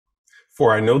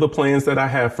For I know the plans that I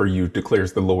have for you,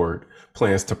 declares the Lord,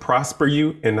 plans to prosper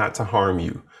you and not to harm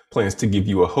you, plans to give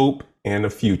you a hope and a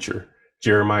future.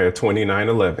 Jeremiah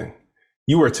 29:11.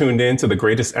 You are tuned in to the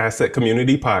Greatest Asset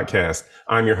Community Podcast.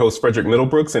 I'm your host, Frederick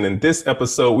Middlebrooks, and in this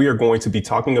episode, we are going to be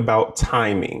talking about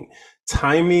timing.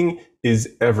 Timing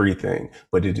is everything,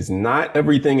 but it is not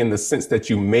everything in the sense that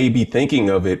you may be thinking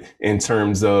of it in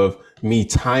terms of me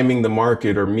timing the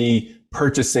market or me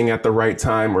purchasing at the right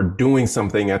time or doing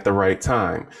something at the right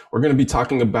time. We're going to be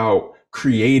talking about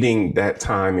creating that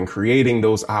time and creating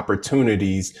those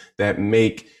opportunities that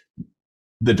make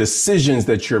the decisions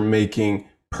that you're making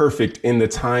perfect in the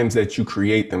times that you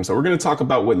create them. So we're going to talk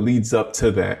about what leads up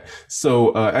to that.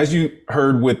 So as you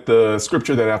heard with the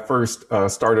scripture that I first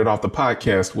started off the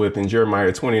podcast with in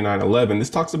Jeremiah 29:11, this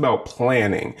talks about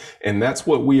planning. And that's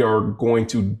what we are going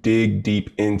to dig deep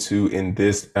into in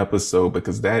this episode,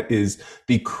 because that is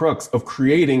the crux of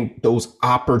creating those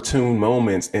opportune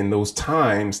moments and those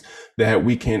times that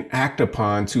we can act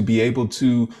upon to be able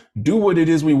to do what it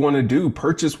is we want to do,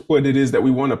 purchase what it is that we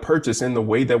want to purchase in the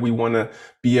way that we want to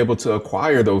be able to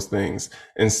acquire those things.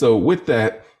 And so with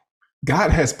that, God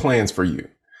has plans for you.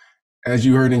 As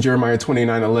you heard in Jeremiah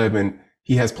 29:11,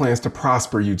 he has plans to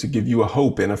prosper you, to give you a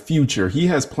hope and a future. He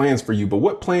has plans for you. But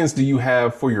what plans do you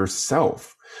have for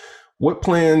yourself? What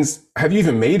plans, have you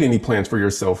even made any plans for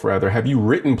yourself? Rather, have you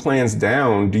written plans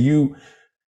down? Do you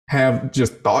have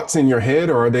just thoughts in your head,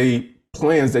 or are they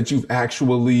plans that you've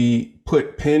actually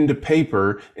put pen to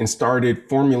paper and started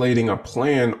formulating a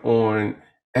plan on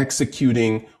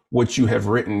executing what you have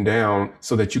written down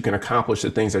so that you can accomplish the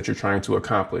things that you're trying to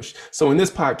accomplish? So in this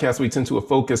podcast, we tend to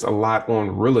focus a lot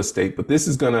on real estate, but this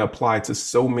is going to apply to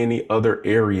so many other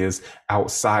areas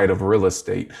outside of real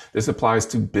estate. This applies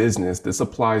to business. This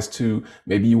applies to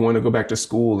maybe you want to go back to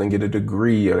school and get a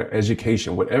degree or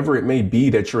education, whatever it may be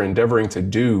that you're endeavoring to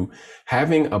do.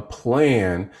 Having a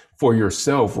plan for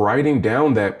yourself, writing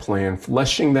down that plan,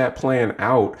 fleshing that plan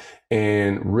out,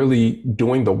 and really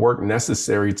doing the work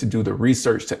necessary to do the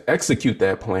research to execute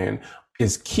that plan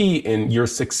is key in your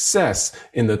success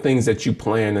in the things that you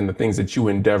plan and the things that you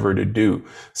endeavor to do.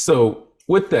 So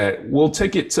with that, we'll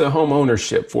take it to home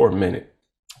ownership for a minute.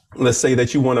 Let's say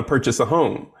that you want to purchase a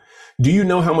home. Do you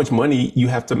know how much money you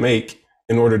have to make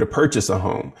in order to purchase a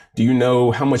home? Do you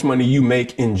know how much money you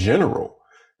make in general?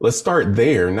 Let's start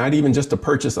there, not even just to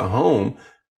purchase a home.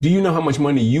 Do you know how much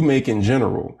money you make in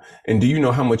general? And do you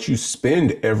know how much you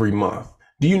spend every month?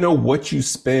 Do you know what you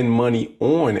spend money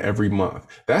on every month?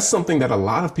 That's something that a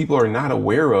lot of people are not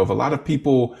aware of. A lot of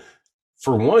people,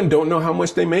 for one, don't know how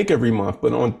much they make every month,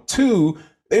 but on two,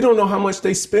 they don't know how much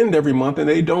they spend every month, and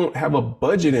they don't have a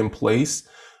budget in place,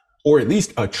 or at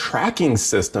least a tracking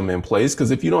system in place. Because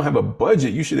if you don't have a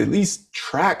budget, you should at least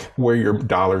track where your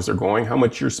dollars are going, how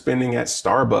much you're spending at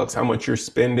Starbucks, how much you're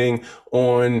spending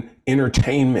on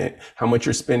entertainment, how much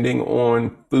you're spending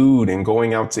on food and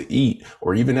going out to eat,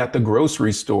 or even at the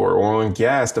grocery store, or on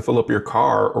gas to fill up your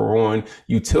car, or on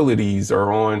utilities,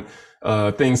 or on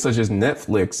things such as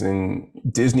Netflix and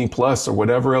Disney Plus, or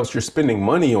whatever else you're spending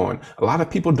money on. A lot of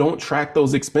people don't track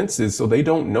those expenses, so they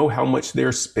don't know how much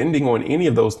they're spending on any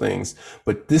of those things.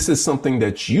 But this is something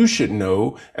that you should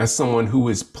know as someone who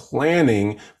is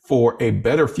planning for a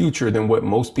better future than what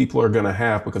most people are going to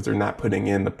have, because they're not putting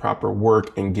in the proper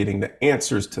work and getting the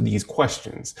answers to these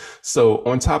questions. So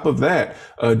on top of that,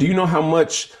 do you know how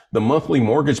much the monthly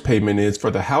mortgage payment is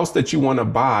for the house that you want to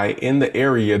buy in the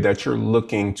area that you're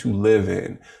looking to live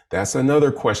in? That's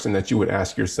another question that you would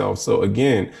ask yourself. So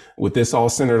again, with this all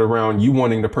centered around you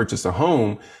wanting to purchase a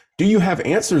home, do you have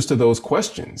answers to those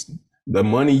questions? The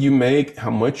money you make, how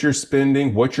much you're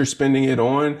spending, what you're spending it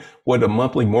on, what a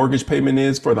monthly mortgage payment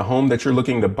is for the home that you're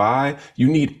looking to buy. You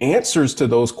need answers to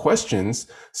those questions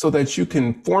so that you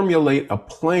can formulate a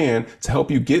plan to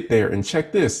help you get there. And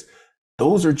check this.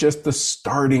 Those are just the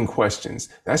starting questions.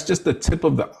 That's just the tip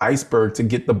of the iceberg to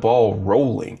get the ball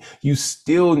rolling. You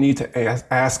still need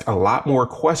to ask a lot more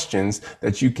questions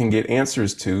that you can get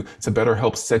answers to better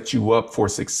help set you up for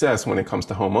success when it comes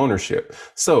to home ownership.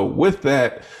 So with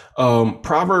that,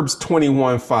 Proverbs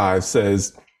 21:5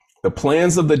 says, "The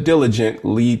plans of the diligent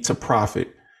lead to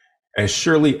profit, as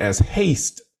surely as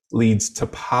haste leads to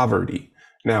poverty."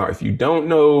 Now, if you don't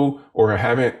know or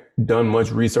haven't done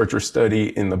much research or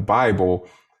study in the Bible,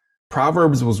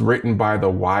 Proverbs was written by the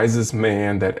wisest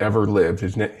man that ever lived.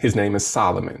 His name is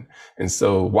Solomon. And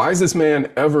so wisest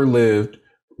man ever lived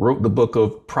wrote the book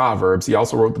of Proverbs. He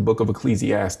also wrote the book of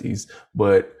Ecclesiastes.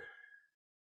 But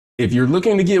if you're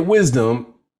looking to get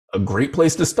wisdom, a great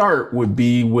place to start would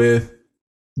be with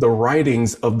the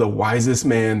writings of the wisest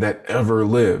man that ever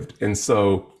lived. And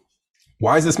so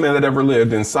wisest man that ever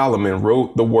lived, and Solomon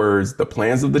wrote the words, "The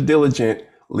plans of the diligent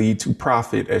lead to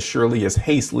profit as surely as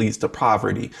haste leads to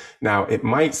poverty." Now, it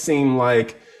might seem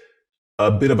like a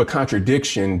bit of a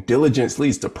contradiction. Diligence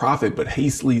leads to profit, but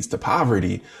haste leads to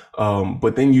poverty.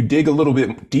 But then you dig a little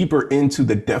bit deeper into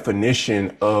the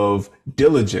definition of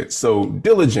diligence. So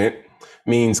diligent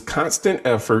means constant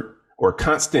effort or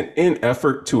constant in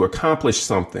effort to accomplish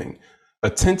something,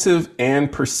 attentive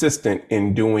and persistent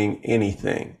in doing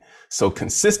anything. So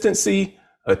consistency,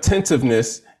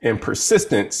 attentiveness, and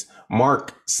persistence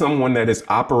mark someone that is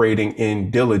operating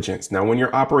in diligence. Now, when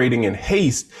you're operating in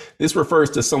haste, this refers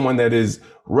to someone that is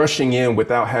rushing in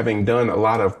without having done a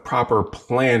lot of proper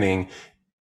planning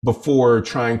before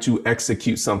trying to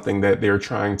execute something that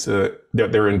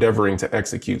they're endeavoring to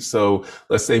execute. So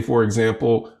let's say, for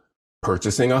example,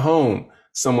 purchasing a home.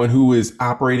 Someone who is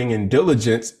operating in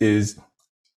diligence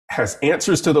has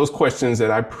answers to those questions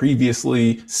that I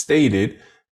previously stated,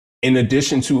 in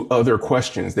addition to other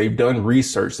questions. They've done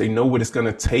research. They know what it's going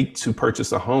to take to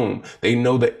purchase a home. They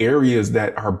know the areas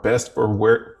that are best for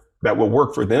where that will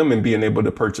work for them in being able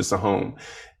to purchase a home.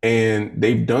 And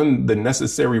they've done the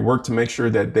necessary work to make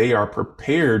sure that they are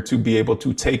prepared to be able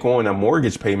to take on a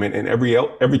mortgage payment and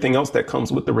everything else that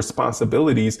comes with the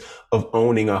responsibilities of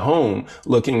owning a home,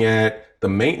 looking at the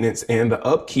maintenance and the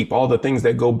upkeep, all the things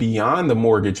that go beyond the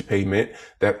mortgage payment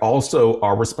that also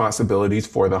are responsibilities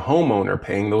for the homeowner,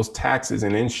 paying those taxes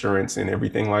and insurance and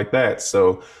everything like that.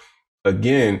 So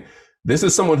again, this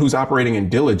is someone who's operating in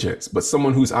diligence, but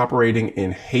someone who's operating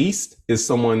in haste is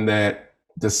someone that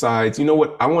decides, you know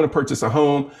what, I want to purchase a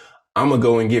home. I'm going to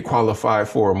go and get qualified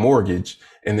for a mortgage.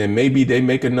 And then maybe they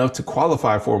make enough to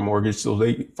qualify for a mortgage. So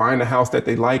they find a house that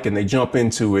they like and they jump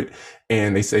into it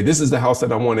and they say, this is the house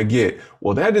that I want to get.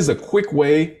 Well, that is a quick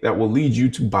way that will lead you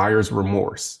to buyer's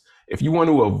remorse. If you want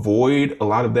to avoid a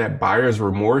lot of that buyer's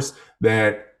remorse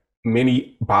that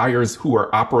many buyers who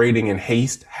are operating in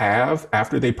haste have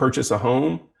after they purchase a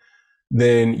home,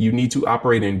 then you need to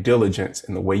operate in diligence.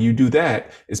 And the way you do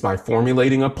that is by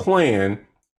formulating a plan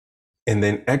and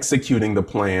then executing the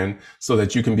plan so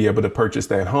that you can be able to purchase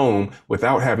that home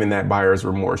without having that buyer's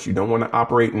remorse. You don't want to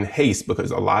operate in haste because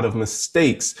a lot of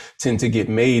mistakes tend to get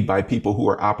made by people who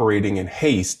are operating in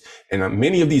haste. And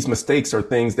many of these mistakes are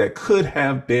things that could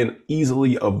have been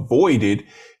easily avoided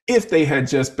if they had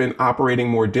just been operating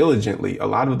more diligently. A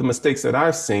lot of the mistakes that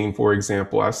I've seen, for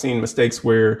example, I've seen mistakes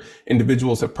where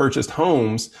individuals have purchased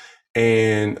homes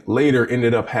and later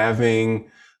ended up having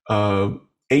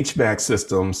HVAC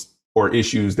systems or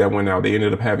issues that went out. They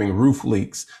ended up having roof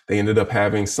leaks. They ended up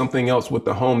having something else with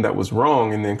the home that was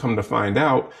wrong. And then come to find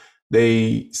out,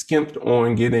 they skimped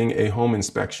on getting a home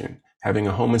inspection, having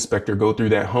a home inspector go through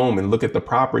that home and look at the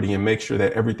property and make sure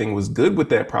that everything was good with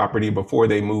that property before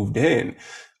they moved in.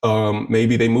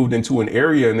 Maybe they moved into an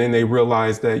area and then they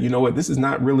realized that, you know what, this is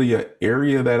not really an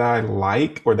area that I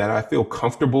like or that I feel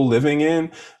comfortable living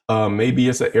in. Maybe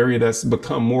it's an area that's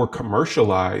become more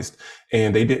commercialized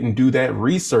and they didn't do that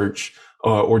research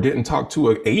or didn't talk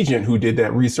to an agent who did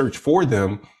that research for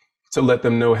them to let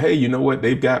them know, hey, you know what,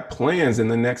 they've got plans in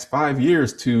the next 5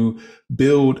 years to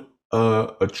build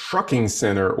a trucking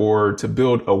center or to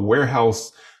build a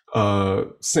warehouse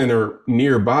center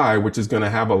nearby, which is going to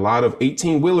have a lot of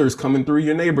 18-wheelers coming through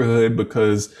your neighborhood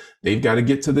because they've got to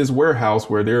get to this warehouse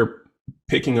where they're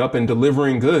picking up and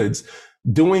delivering goods.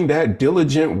 Doing that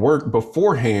diligent work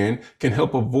beforehand can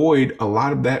help avoid a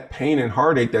lot of that pain and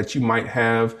heartache that you might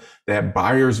have, that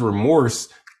buyer's remorse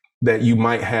that you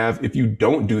might have if you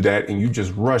don't do that and you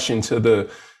just rush into,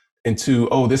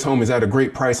 oh, this home is at a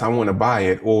great price, I want to buy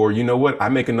it. Or, you know what, I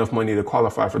make enough money to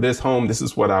qualify for this home. This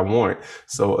is what I want.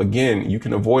 So again, you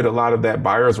can avoid a lot of that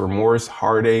buyer's remorse,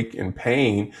 heartache, and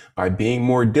pain by being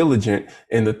more diligent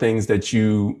in the things that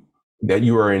you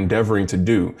are endeavoring to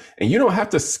do. And you don't have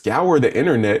to scour the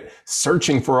internet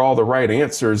searching for all the right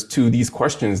answers to these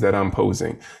questions that I'm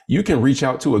posing. You can reach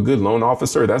out to a good loan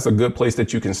officer. That's a good place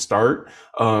that you can start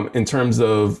in terms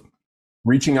of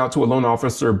reaching out to a loan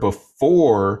officer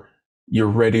before you're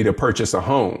ready to purchase a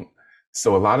home.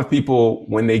 So a lot of people,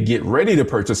 when they get ready to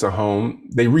purchase a home,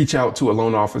 they reach out to a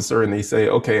loan officer and they say,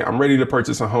 okay, I'm ready to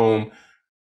purchase a home,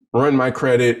 run my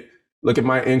credit, look at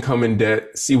my income and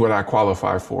debt, see what I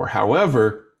qualify for.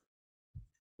 However,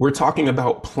 we're talking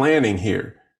about planning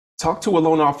here. Talk to a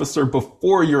loan officer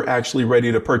before you're actually ready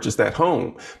to purchase that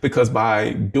home, because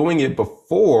by doing it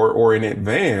before or in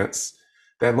advance,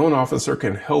 that loan officer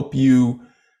can help you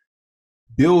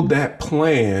build that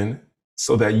plan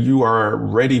so that you are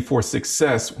ready for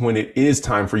success when it is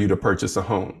time for you to purchase a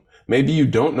home. Maybe you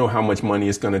don't know how much money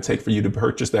it's going to take for you to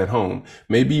purchase that home.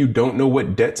 Maybe you don't know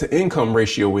what debt to income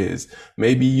ratio is.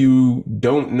 Maybe you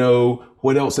don't know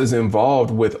what else is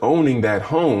involved with owning that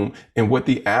home and what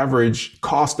the average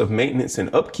cost of maintenance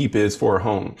and upkeep is for a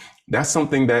home. That's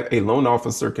something that a loan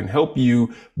officer can help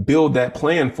you build that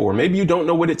plan for. Maybe you don't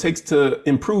know what it takes to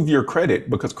improve your credit,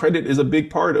 because credit is a big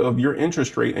part of your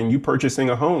interest rate and you purchasing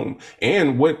a home,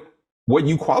 and what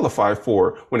you qualify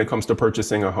for when it comes to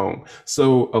purchasing a home.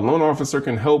 So a loan officer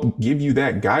can help give you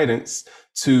that guidance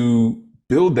to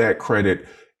build that credit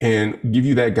and give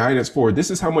you that guidance for, this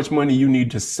is how much money you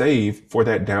need to save for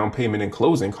that down payment and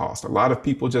closing cost. A lot of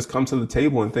people just come to the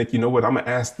table and think, you know what, I'm going to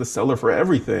ask the seller for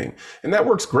everything. And that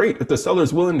works great if the seller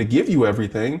is willing to give you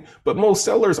everything, but most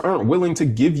sellers aren't willing to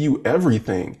give you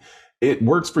everything. It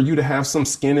works for you to have some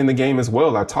skin in the game as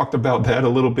well. I talked about that a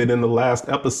little bit in the last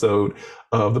episode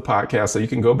of the podcast. So you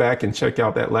can go back and check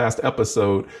out that last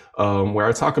episode where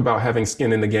I talk about having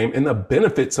skin in the game and the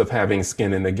benefits of having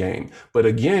skin in the game. But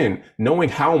again, knowing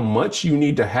how much you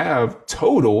need to have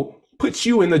total puts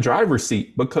you in the driver's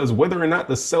seat, because whether or not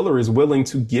the seller is willing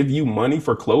to give you money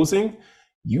for closing,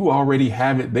 you already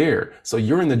have it there. So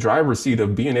you're in the driver's seat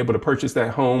of being able to purchase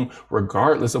that home,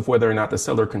 regardless of whether or not the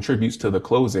seller contributes to the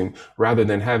closing, rather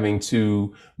than having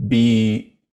to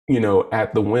be,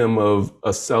 at the whim of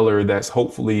a seller that's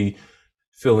hopefully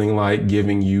feeling like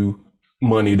giving you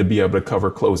money to be able to cover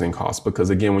closing costs.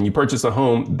 Because again, when you purchase a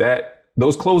home,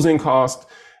 those closing costs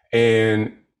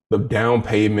and the down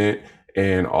payment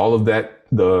and all of that,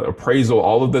 the appraisal,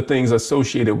 all of the things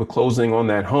associated with closing on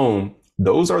that home,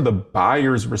 those are the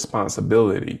buyer's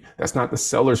responsibility. That's not the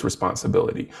seller's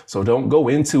responsibility. So don't go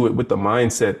into it with the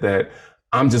mindset that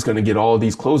I'm just going to get all of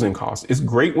these closing costs. It's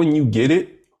great when you get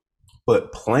it,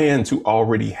 but plan to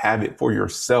already have it for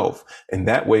yourself. And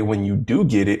that way, when you do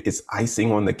get it, it's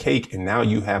icing on the cake. And now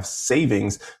you have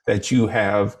savings that you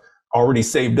have already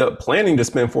saved up, planning to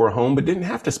spend for a home, but didn't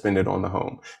have to spend it on the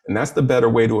home. And that's the better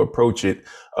way to approach it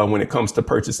when it comes to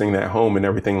purchasing that home and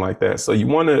everything like that. So you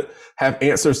want to have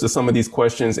answers to some of these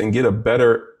questions and get a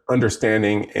better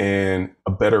understanding and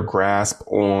a better grasp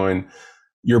on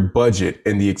your budget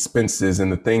and the expenses and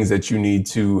the things that you need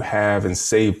to have and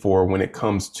save for when it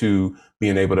comes to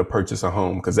being able to purchase a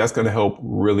home, because that's going to help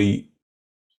really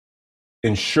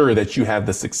ensure that you have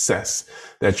the success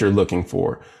that you're looking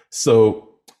for. So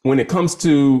when it comes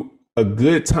to a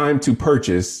good time to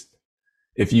purchase,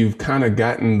 if you've kind of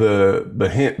gotten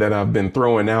the hint that I've been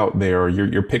throwing out there, or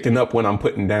you're picking up what I'm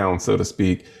putting down, so to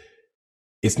speak,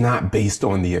 it's not based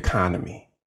on the economy.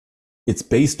 It's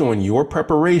based on your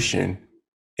preparation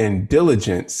and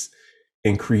diligence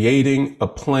in creating a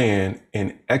plan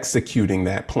and executing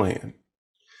that plan.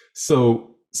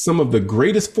 So some of the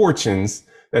greatest fortunes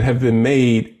that have been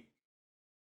made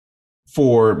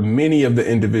for many of the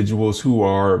individuals who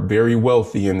are very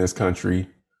wealthy in this country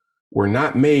were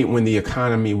not made when the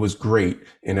economy was great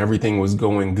and everything was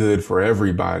going good for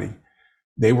everybody.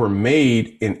 They were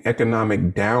made in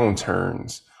economic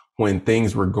downturns when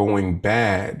things were going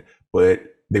bad, but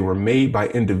they were made by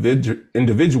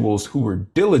individuals who were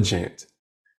diligent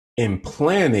in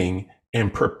planning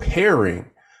and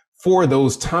preparing for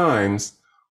those times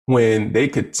when they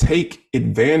could take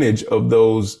advantage of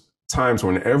those times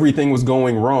when everything was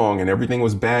going wrong and everything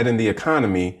was bad in the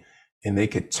economy, and they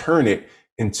could turn it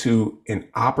into an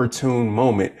opportune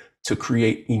moment to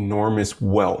create enormous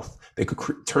wealth. They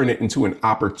could turn it into an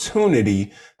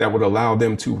opportunity that would allow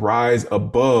them to rise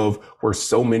above where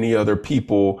so many other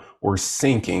people were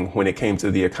sinking when it came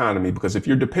to the economy. Because if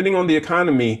you're depending on the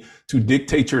economy to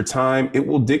dictate your time, it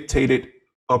will dictate it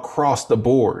across the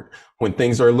board. When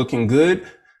things are looking good,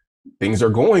 things are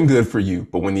going good for you.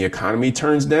 But when the economy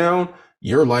turns down,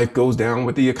 your life goes down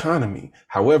with the economy.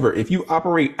 However, if you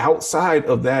operate outside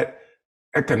of that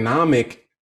economic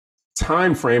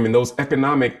time frame and those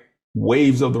economic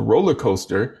waves of the roller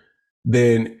coaster,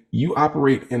 then you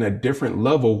operate in a different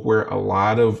level where a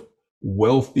lot of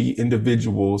wealthy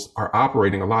individuals are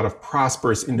operating, a lot of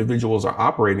prosperous individuals are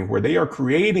operating, where they are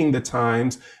creating the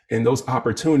times and those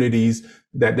opportunities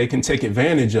that they can take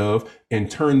advantage of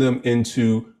and turn them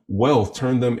into wealth,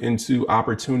 turn them into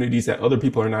opportunities that other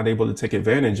people are not able to take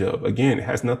advantage of. Again, it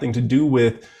has nothing to do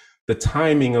with the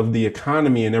timing of the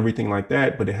economy and everything like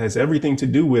that, but it has everything to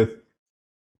do with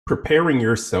preparing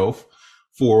yourself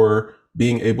for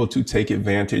being able to take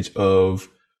advantage of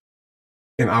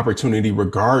an opportunity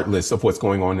regardless of what's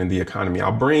going on in the economy.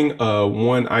 I'll bring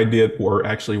one idea, or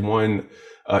actually one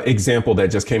example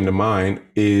that just came to mind,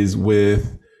 is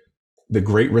with the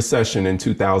Great Recession in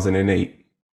 2008.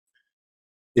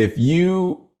 If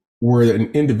you were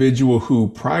an individual who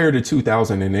prior to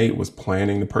 2008 was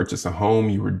planning to purchase a home,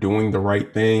 you were doing the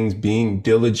right things, being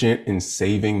diligent in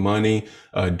saving money,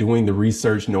 doing the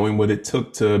research, knowing what it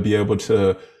took to be able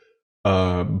to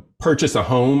purchase a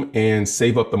home and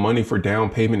save up the money for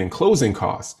down payment and closing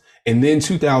costs. And then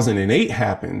 2008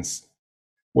 happens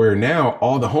where now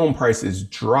all the home prices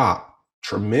drop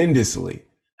tremendously.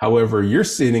 However, you're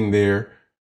sitting there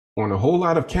on a whole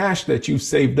lot of cash that you've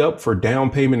saved up for down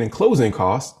payment and closing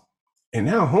costs. And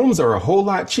now homes are a whole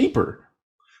lot cheaper.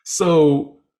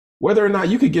 So whether or not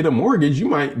you could get a mortgage, you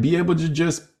might be able to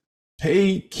just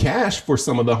pay cash for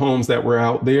some of the homes that were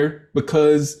out there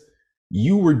because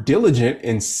you were diligent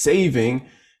in saving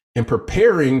and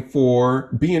preparing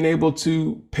for being able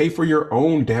to pay for your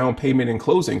own down payment and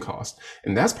closing costs.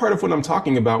 And that's part of what I'm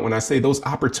talking about when I say those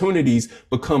opportunities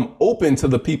become open to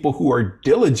the people who are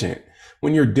diligent.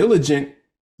 When you're diligent,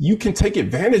 you can take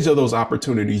advantage of those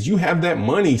opportunities. You have that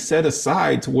money set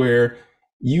aside to where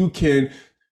you can,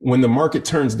 when the market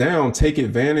turns down, take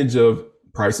advantage of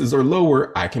prices are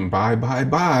lower. I can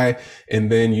buy.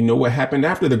 And then you know what happened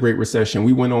after the Great Recession?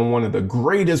 We went on one of the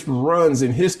greatest runs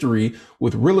in history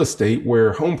with real estate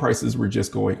where home prices were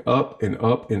just going up and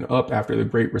up and up after the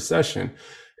Great Recession.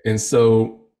 And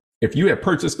so if you had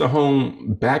purchased a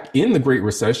home back in the Great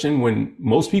Recession when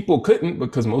most people couldn't,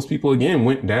 because most people, again,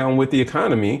 went down with the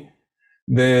economy,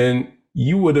 then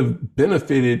you would have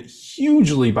benefited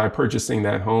hugely by purchasing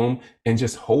that home and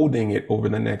just holding it over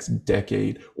the next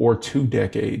decade or 2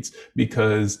 decades.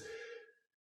 Because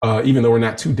even though we're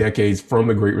not 2 decades from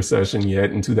the Great Recession yet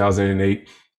in 2008,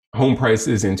 home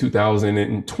prices in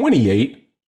 2028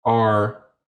 are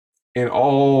in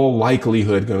all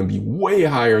likelihood going to be way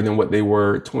higher than what they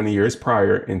were 20 years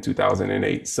prior in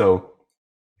 2008. So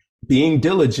being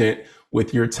diligent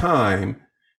with your time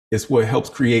is what helps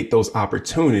create those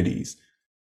opportunities.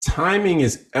 Timing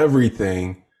is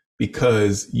everything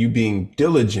because you being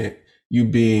diligent, you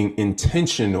being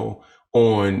intentional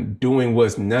on doing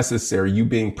what's necessary, you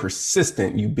being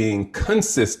persistent, you being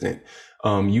consistent,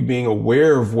 you being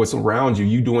aware of what's around you,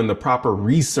 you doing the proper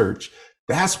research.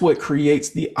 That's what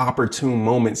creates the opportune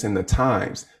moments in the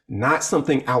times, not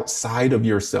something outside of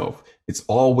yourself. It's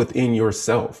all within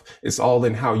yourself. It's all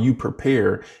in how you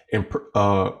prepare and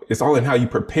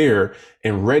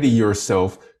ready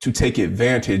yourself to take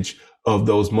advantage of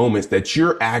those moments that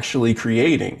you're actually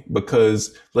creating.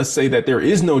 Because let's say that there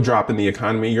is no drop in the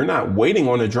economy. You're not waiting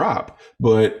on a drop,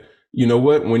 but you know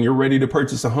what? When you're ready to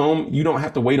purchase a home, you don't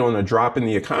have to wait on a drop in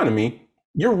the economy.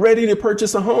 You're ready to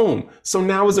purchase a home. So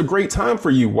now is a great time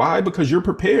for you. Why? Because you're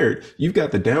prepared. You've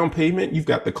got the down payment. You've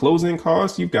got the closing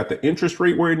costs. You've got the interest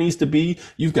rate where it needs to be.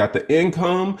 You've got the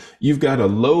income. You've got a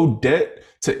low debt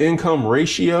to income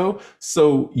ratio.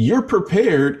 So you're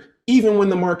prepared even when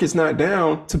the market's not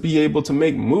down to be able to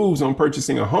make moves on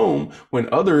purchasing a home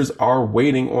when others are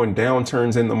waiting on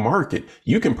downturns in the market.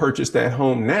 You can purchase that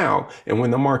home now. And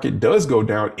when the market does go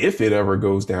down, if it ever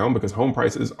goes down, because home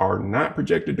prices are not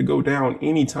projected to go down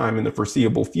anytime in the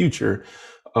foreseeable future,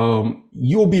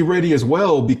 you'll be ready as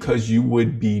well because you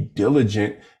would be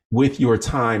diligent with your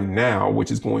time now,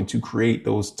 which is going to create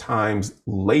those times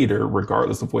later,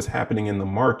 regardless of what's happening in the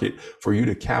market, for you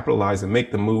to capitalize and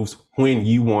make the moves when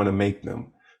you want to make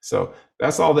them. So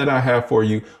that's all that I have for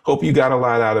you. Hope you got a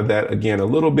lot out of that. Again, a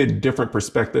little bit different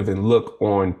perspective and look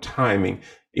on timing.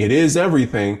 It is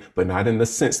everything, but not in the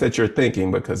sense that you're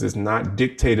thinking, because it's not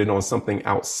dictated on something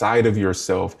outside of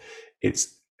yourself.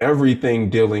 It's everything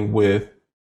dealing with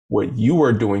what you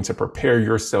are doing to prepare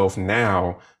yourself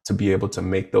now to be able to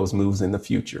make those moves in the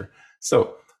future.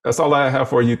 So that's all I have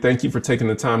for you. Thank you for taking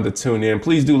the time to tune in.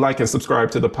 Please do like and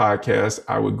subscribe to the podcast.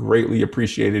 I would greatly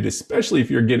appreciate it, especially if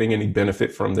you're getting any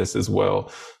benefit from this as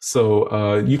well.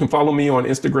 So you can follow me on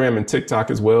Instagram and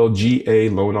TikTok as well, GA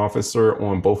Loan Officer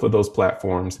on both of those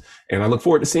platforms. And I look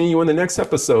forward to seeing you in the next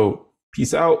episode.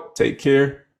 Peace out. Take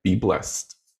care. Be blessed.